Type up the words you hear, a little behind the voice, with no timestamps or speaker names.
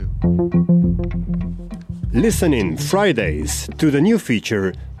Listen in Fridays to the new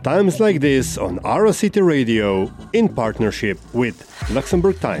feature Times Like This on Ara City Radio in partnership with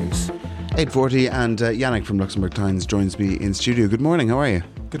Luxembourg Times. 8:40 and Yannick from Luxembourg Times joins me in studio. Good morning, how are you?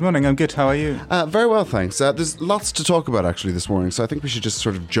 Good morning, I'm good, how are you? Very well, thanks. There's lots to talk about actually this morning, so I think we should just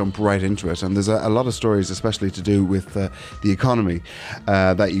sort of jump right into it. And there's a lot of stories, especially to do with the economy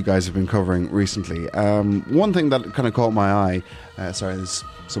that you guys have been covering recently. One thing that kind of caught my eye, sorry, there's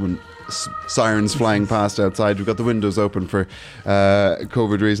someone... sirens flying past outside. We've got the windows open for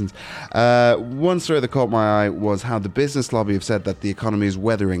COVID reasons. One story that caught my eye was how the business lobby have said that the economy is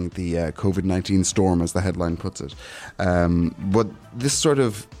weathering the COVID-19 storm, as the headline puts it. But this sort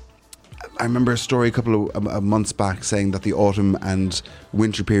of... I remember a story a couple of months back saying that the autumn and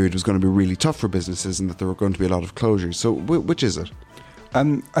winter period was going to be really tough for businesses and that there were going to be a lot of closures. So which is it?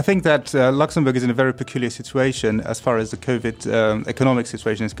 I think that Luxembourg is in a very peculiar situation as far as the COVID economic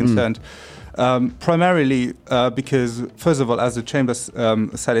situation is concerned. Primarily because, first of all, as the Chamber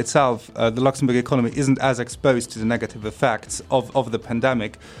said itself, the Luxembourg economy isn't as exposed to the negative effects of the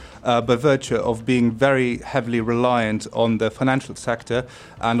pandemic by virtue of being very heavily reliant on the financial sector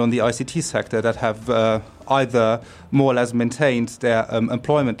and on the ICT sector that have either more or less maintained their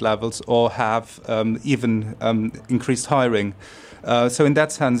employment levels or have even increased hiring. So in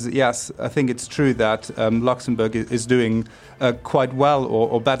that sense, yes, I think it's true that Luxembourg is doing quite well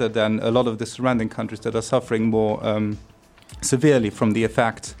or better than a lot of the surrounding countries that are suffering more severely from the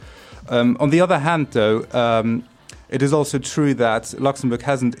effect. On the other hand, though, it is also true that Luxembourg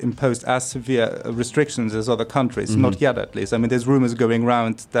hasn't imposed as severe restrictions as other countries, not yet at least. I mean, there's rumors going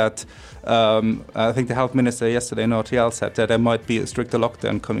around that I think the health minister yesterday in RTL said that there might be a stricter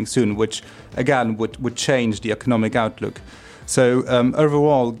lockdown coming soon, which, again, would change the economic outlook. So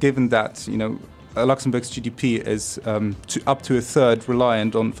overall, given that Luxembourg's GDP is up to a third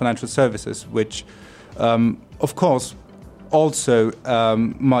reliant on financial services, which of course also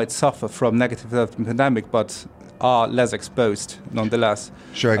might suffer from negative effects of the pandemic, but are less exposed nonetheless.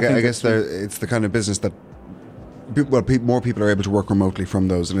 Sure, I guess it's the kind of business that more people are able to work remotely from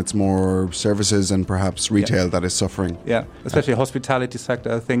those, and it's more services and perhaps retail that is suffering. Yeah, especially hospitality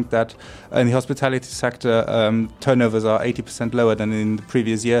sector. I think that in the hospitality sector, turnovers are 80% lower than in the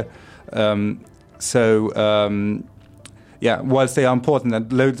previous year. Whilst they are important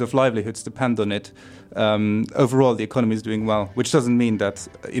and loads of livelihoods depend on it, overall the economy is doing well, which doesn't mean that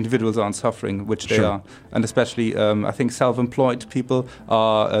individuals aren't suffering, which they are. And especially, I think self-employed people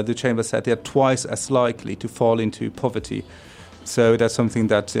are, the Chamber said, they're twice as likely to fall into poverty. So that's something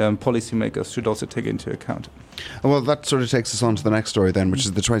that policymakers should also take into account. Well, that sort of takes us on to the next story then, which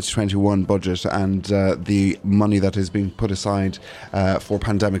is the 2021 budget and the money that is being put aside for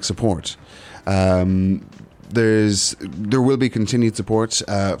pandemic support. There will be continued support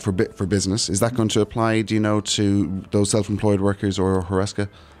for business. Is that going to apply, do you know, to those self-employed workers or HORESCA?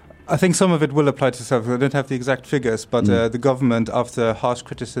 I think some of it will apply to self. I don't have the exact figures, but the government, after harsh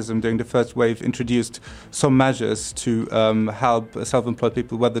criticism during the first wave, introduced some measures to help self-employed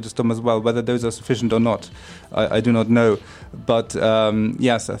people weather the storm as well. Whether those are sufficient or not, I do not know. But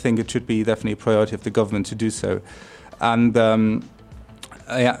yes, I think it should be definitely a priority of the government to do so. And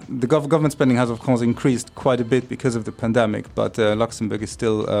the government spending has, of course, increased quite a bit because of the pandemic, but Luxembourg is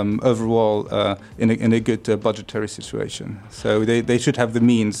still overall in a good budgetary situation. So they should have the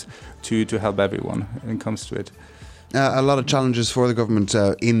means to help everyone when it comes to it. A lot of challenges for the government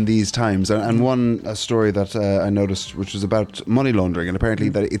in these times, and one story that I noticed, which was about money laundering, and apparently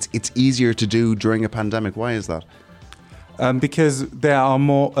that it's easier to do during a pandemic. Why is that? Because there are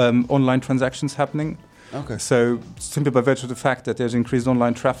more online transactions happening. Okay. So simply by virtue of the fact that there's increased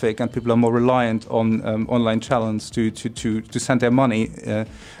online traffic and people are more reliant on online channels to send their money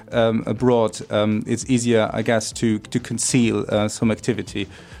abroad, it's easier, I guess, to conceal some activity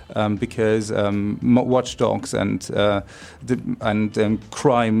because watchdogs and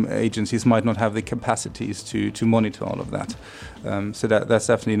crime agencies might not have the capacities to monitor all of that. So that's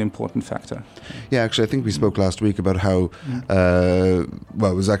definitely an important factor. Yeah, actually, I think we spoke last week about how, it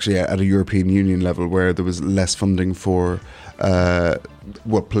was actually at a European Union level where there was less funding for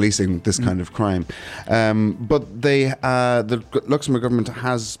policing this kind of crime. But the Luxembourg government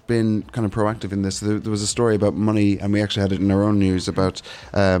has been kind of proactive in this. There was a story about money, and we actually had it in our own news about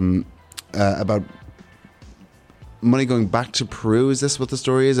money going back to Peru. Is this what the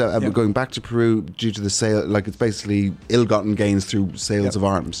story is? Going back to Peru due to the sale, like it's basically ill-gotten gains through sales of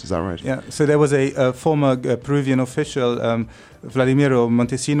arms. Is that right? Yeah. So there was a former Peruvian official, Vladimiro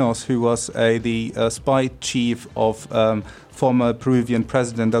Montesinos, who was the spy chief of former Peruvian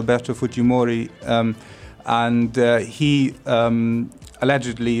president Alberto Fujimori, and he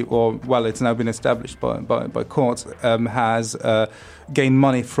allegedly, or well, it's now been established by courts, has gained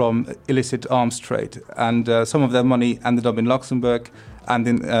money from illicit arms trade, and some of that money ended up in Luxembourg, and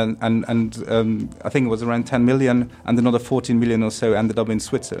I think it was around 10 million, and another 14 million or so ended up in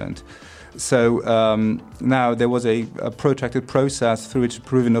Switzerland. So now there was a protracted process through which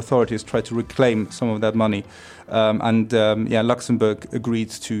Peruvian authorities tried to reclaim some of that money. Luxembourg agreed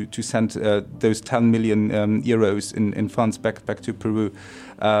to send those 10 million euros in funds back to Peru.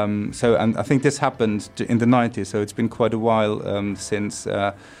 And I think this happened in the 90s, so it's been quite a while since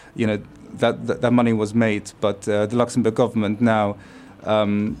that money was made. But the Luxembourg government now,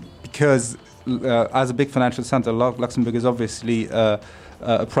 because as a big financial center, Luxembourg is obviously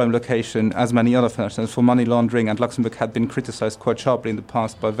a prime location, as many other financial centers, for money laundering, and Luxembourg had been criticized quite sharply in the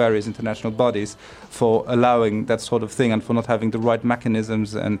past by various international bodies for allowing that sort of thing and for not having the right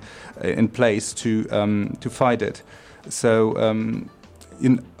mechanisms in place to fight it. So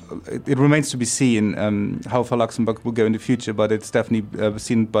it remains to be seen how far Luxembourg will go in the future, but it's definitely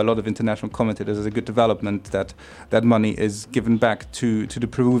seen by a lot of international commentators as a good development that money is given back to the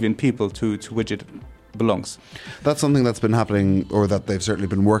Peruvian people to which it belongs. That's something that's been happening, or that they've certainly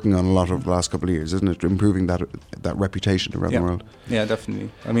been working on a lot over the last couple of years, isn't it? Improving that reputation around the world. Yeah,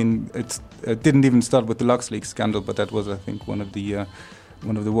 definitely. I mean, it didn't even start with the LuxLeaks scandal, but that was, I think, one of the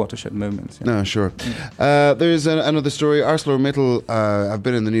watershed moments. Yeah. No, sure. There's another story. ArcelorMittal have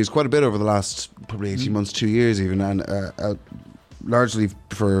been in the news quite a bit over the last probably 18 months, 2 years even, and largely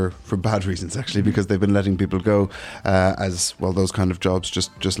for bad reasons, actually, because they've been letting people go as well. Those kind of jobs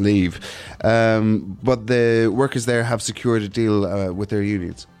just leave. But the workers there have secured a deal with their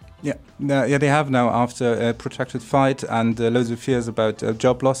unions. Yeah, they have now, after a protracted fight and loads of fears about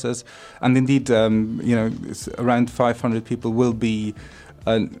job losses. And indeed, around 500 people will be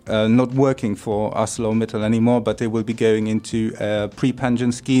not working for ArcelorMittal anymore, but they will be going into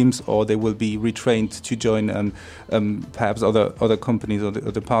pre-pension schemes, or they will be retrained to join perhaps other companies or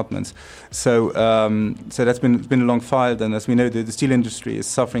departments. So that's been a long file, and as we know, the steel industry is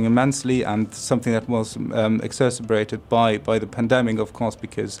suffering immensely, and something that was exacerbated by the pandemic, of course,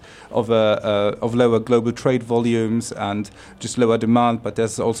 because of lower global trade volumes and just lower demand. But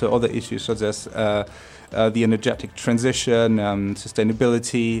there's also other issues such as the energetic transition,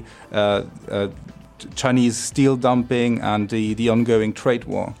 sustainability, Chinese steel dumping, and the ongoing trade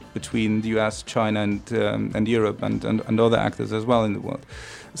war between the US, China, and Europe, and other actors as well in the world.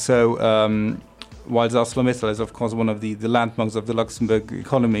 So whilst ArcelorMittal is, of course, one of the landmarks of the Luxembourg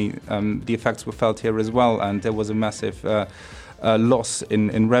economy, the effects were felt here as well, and there was a massive loss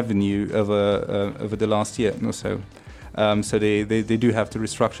in revenue over the last year or so. So they do have to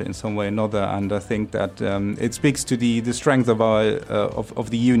restructure in some way or another, and I think that it speaks to the strength of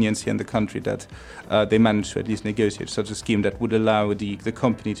the unions here in the country that they managed to at least negotiate such a scheme that would allow the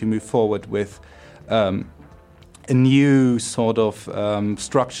company to move forward with a new sort of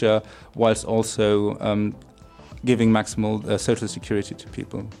structure, whilst also giving maximal social security to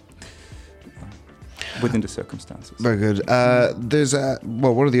people within the circumstances. Very good. There's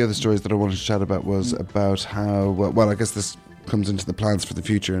one of the other stories that I wanted to chat about was about how, I guess this comes into the plans for the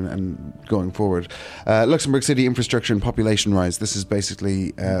future and going forward. Luxembourg City infrastructure and population rise. This is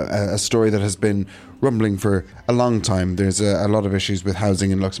basically a story that has been rumbling for a long time. There's a lot of issues with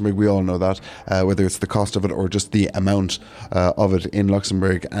housing in Luxembourg. We all know that, whether it's the cost of it or just the amount of it in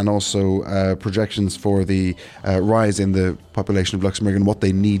Luxembourg, and also projections for the rise in the population of Luxembourg and what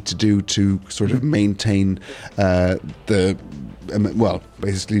they need to do to sort of maintain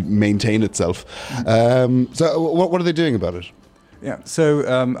basically maintain itself. So what are they doing about it? Yeah, so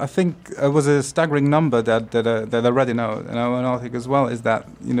I think it was a staggering number that I read in our article as well, is that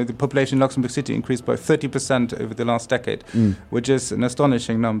the population in Luxembourg City increased by 30% over the last decade, which is an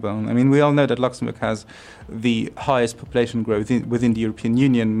astonishing number. I mean, we all know that Luxembourg has the highest population growth within the European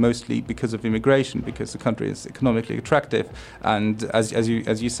Union, mostly because of immigration, because the country is economically attractive, and as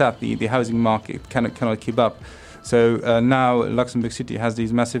you said, the housing market cannot keep up. So now Luxembourg City has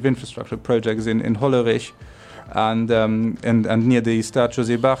these massive infrastructure projects in Hollerich and near the Stade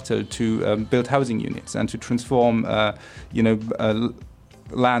José Barthel to build housing units and to transform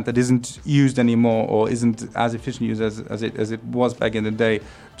land that isn't used anymore or isn't as efficient used as it was back in the day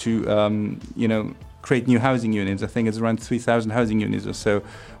to create new housing units. I think it's around 3,000 housing units or so,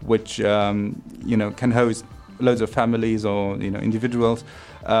 which can host loads of families or individuals,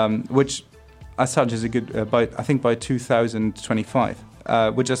 which as such is a good by 2025.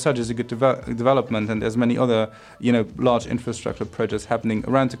 Which as such is a good development, and there's many other large infrastructure projects happening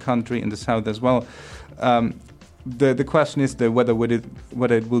around the country in the south as well. the question is whether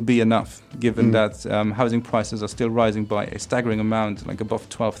it will be enough, given that housing prices are still rising by a staggering amount, like above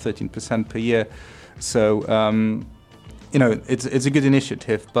 12-13% per year. So it's a good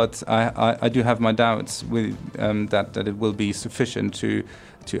initiative, but I do have my doubts with that it will be sufficient to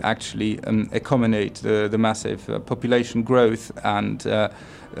actually accommodate the massive population growth and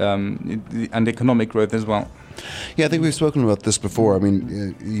economic growth as well. Yeah, I think we've spoken about this before. I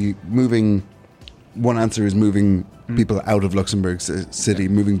mean, one answer is moving people out of Luxembourg City,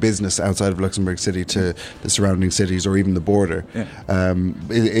 moving business outside of Luxembourg City to the surrounding cities or even the border. Yeah.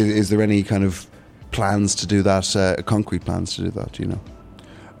 Is there any kind of plans to do that, concrete plans to do that, do you know?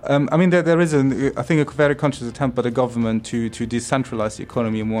 I mean, there is, I think, a very conscious attempt by the government to decentralize the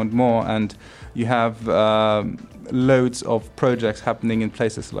economy more and more, and you have loads of projects happening in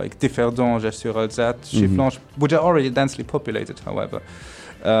places like Differdange, Esch-sur-Alzette, Chifflange, which are already densely populated, however.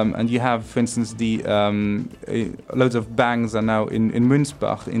 And you have, for instance, loads of banks are now in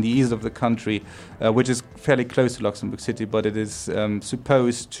Münzbach, in the east of the country, which is fairly close to Luxembourg City, but it is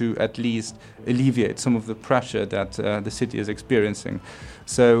supposed to at least alleviate some of the pressure that the city is experiencing.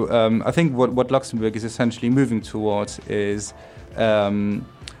 So I think what Luxembourg is essentially moving towards is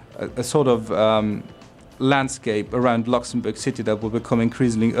a sort of landscape around Luxembourg City that will become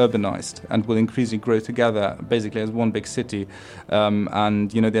increasingly urbanized and will increasingly grow together, basically as one big city.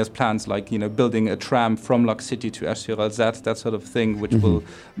 And there's plans like building a tram from Lux City to Esch-sur-Alzette, that sort of thing, which will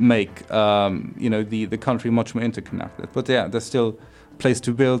make the country much more interconnected. But yeah, there's still place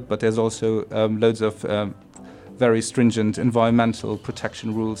to build, but there's also loads of very stringent environmental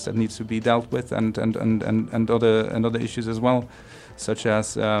protection rules that needs to be dealt with, and other issues as well, such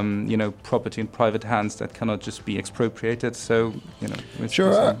as property in private hands that cannot just be expropriated. So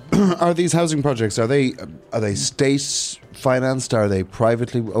sure. Are these housing projects, are they state financed? Are they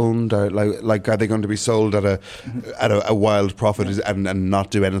privately owned? Are are they going to be sold at a wild profit and not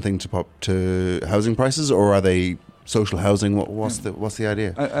do anything to housing prices, or are they social housing? What's the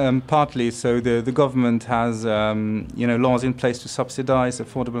idea? Partly. So the government has laws in place to subsidize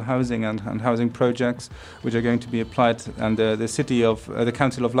affordable housing and housing projects, which are going to be applied. And the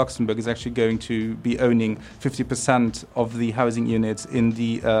Council of Luxembourg is actually going to be owning 50% of the housing units in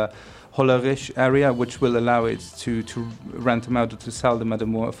the Hollerich area, which will allow it to rent them out or to sell them at a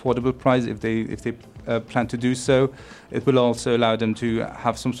more affordable price if they plan to do so. It will also allow them to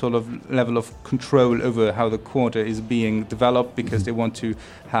have some sort of level of control over how the quarter is being developed, because they want to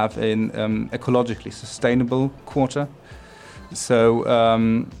have an ecologically sustainable quarter. So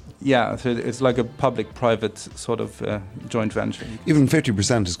so it's like a public-private sort of joint venture. Even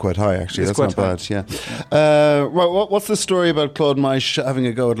 50% is quite high, actually. That's not bad, yeah. What's the story about Claude Meisch having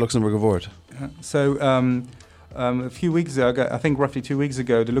a go at Luxembourg Avord? So a few weeks ago, I think roughly 2 weeks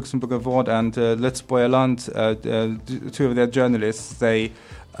ago, the Luxembourg Avord and Let's Boyerland, two of their journalists, they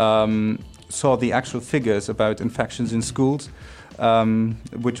saw the actual figures about infections in schools,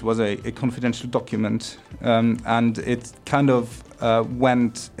 which was a confidential document, and it kind of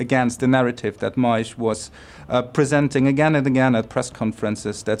went against the narrative that Meisch was presenting again and again at press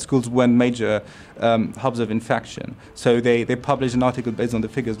conferences, that schools weren't major hubs of infection. So they published an article based on the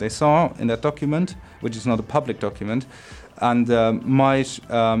figures they saw in that document, which is not a public document. And Meisch,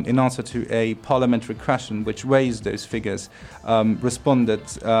 in answer to a parliamentary question which raised those figures, responded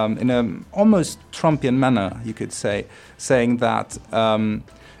in an almost Trumpian manner, you could say, saying that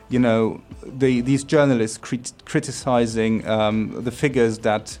these journalists criticizing the figures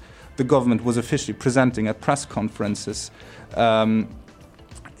that the government was officially presenting at press conferences amounts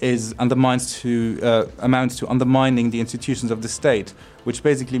to undermining the institutions of the state, which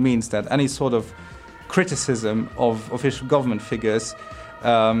basically means that any sort of criticism of official government figures,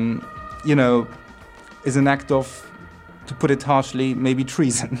 is an act of, to put it harshly, maybe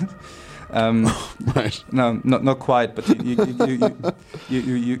treason. Right. No, not quite, but you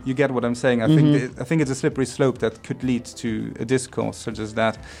get what I'm saying. I think it's a slippery slope that could lead to a discourse such as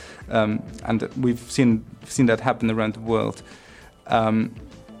that, and we've seen that happen around the world.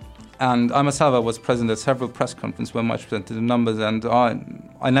 And I myself was present at several press conferences where Meisch presented the numbers, and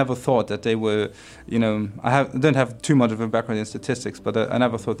I never thought that they were, I don't have too much of a background in statistics, but I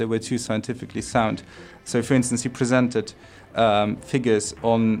never thought they were too scientifically sound. So, for instance, he presented figures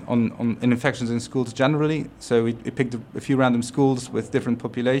on infections in schools generally. So he picked a few random schools with different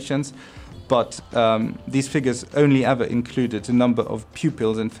populations, but these figures only ever included the number of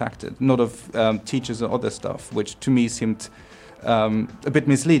pupils infected, not of teachers or other stuff, which to me seemed a bit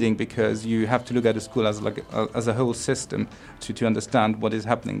misleading, because you have to look at a school as a whole system to understand what is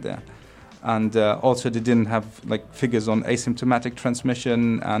happening there. And also they didn't have figures on asymptomatic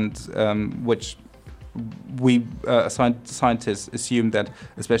transmission, and which we scientists assume that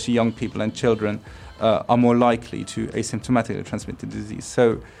especially young people and children are more likely to asymptomatically transmit the disease.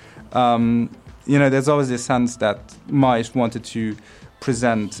 So, there's always this sense that MAISH wanted to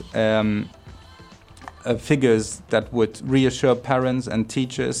present figures that would reassure parents and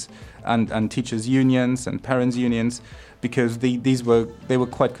teachers and teachers' unions and parents' unions, because they were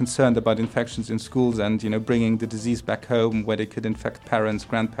quite concerned about infections in schools and bringing the disease back home where they could infect parents,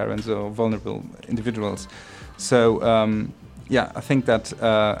 grandparents, or vulnerable individuals. So I think that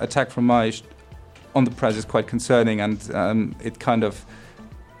attack from MAISH on the press is quite concerning, and it kind of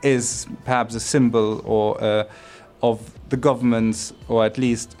is perhaps a symbol or of the government's, or at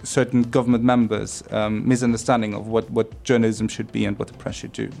least certain government members' misunderstanding of what journalism should be and what the press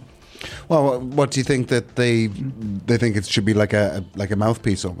should do. Well, what do you think that they think it should be like a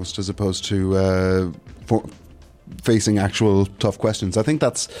mouthpiece almost, as opposed to facing actual tough questions? I think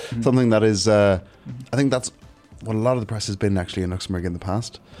that's something that is. I think that's what a lot of the press has been actually in Luxembourg in the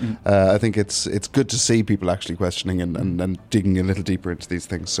past. I think it's good to see people actually questioning and digging a little deeper into these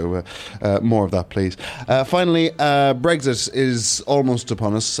things. So more of that, please. Finally, Brexit is almost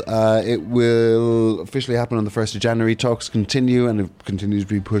upon us. It will officially happen on the 1st of January. Talks continue, and it continues to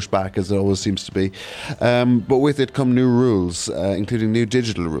be pushed back, as it always seems to be. But with it come new rules, including new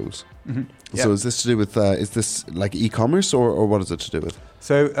digital rules. Mm-hmm. Yeah. So is this to do with, is this like e-commerce, or what is it to do with?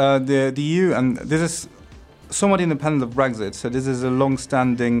 So the EU, and this is somewhat independent of Brexit. So this is a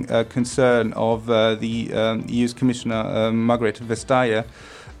long-standing concern of the EU's Commissioner Margrethe Vestager,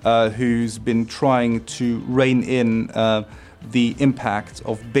 who's been trying to rein in the impact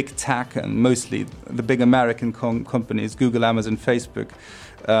of big tech, and mostly the big American companies, Google, Amazon, Facebook,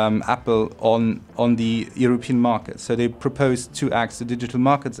 Apple, on the European market. So they proposed two acts, the Digital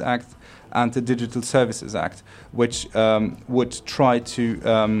Markets Act and the Digital Services Act, which would try to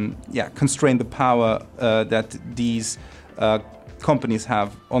constrain the power that these companies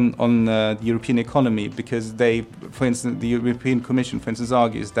have on the European economy, because they, for instance, the European Commission, for instance,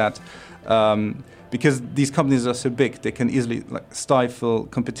 argues that because these companies are so big, they can easily stifle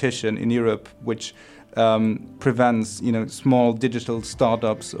competition in Europe, which prevents small digital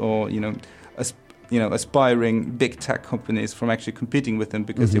startups or aspiring big tech companies from actually competing with them,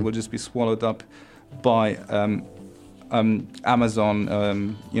 because they will just be swallowed up by Amazon,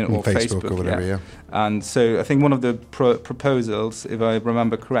 or Facebook or whatever. Yeah. And so I think one of the proposals, if I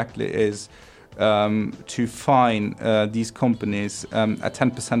remember correctly, is to fine these companies at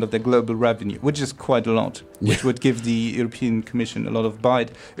 10% of their global revenue, which is quite a lot, which would give the European Commission a lot of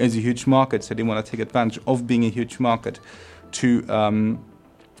bite. It's a huge market, so they want to take advantage of being a huge market to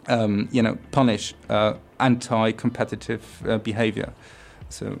punish anti-competitive behavior.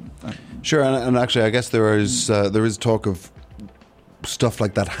 So sure, and actually, I guess there is talk of stuff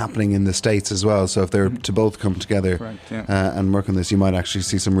like that happening in the States as well. So if they're to both come together and work on this, you might actually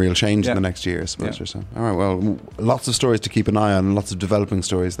see some real change in the next year, I suppose, or so. All right, well, lots of stories to keep an eye on, and lots of developing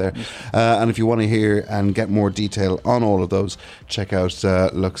stories there. And if you want to hear and get more detail on all of those, check out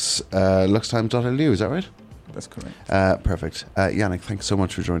luxtimes.lu. Is that right? That's correct. Perfect. Yannick, thanks so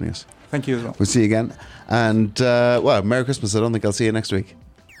much for joining us. Thank you as well. We'll see you again. And, Merry Christmas. I don't think I'll see you next week.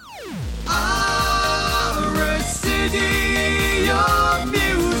 Our city.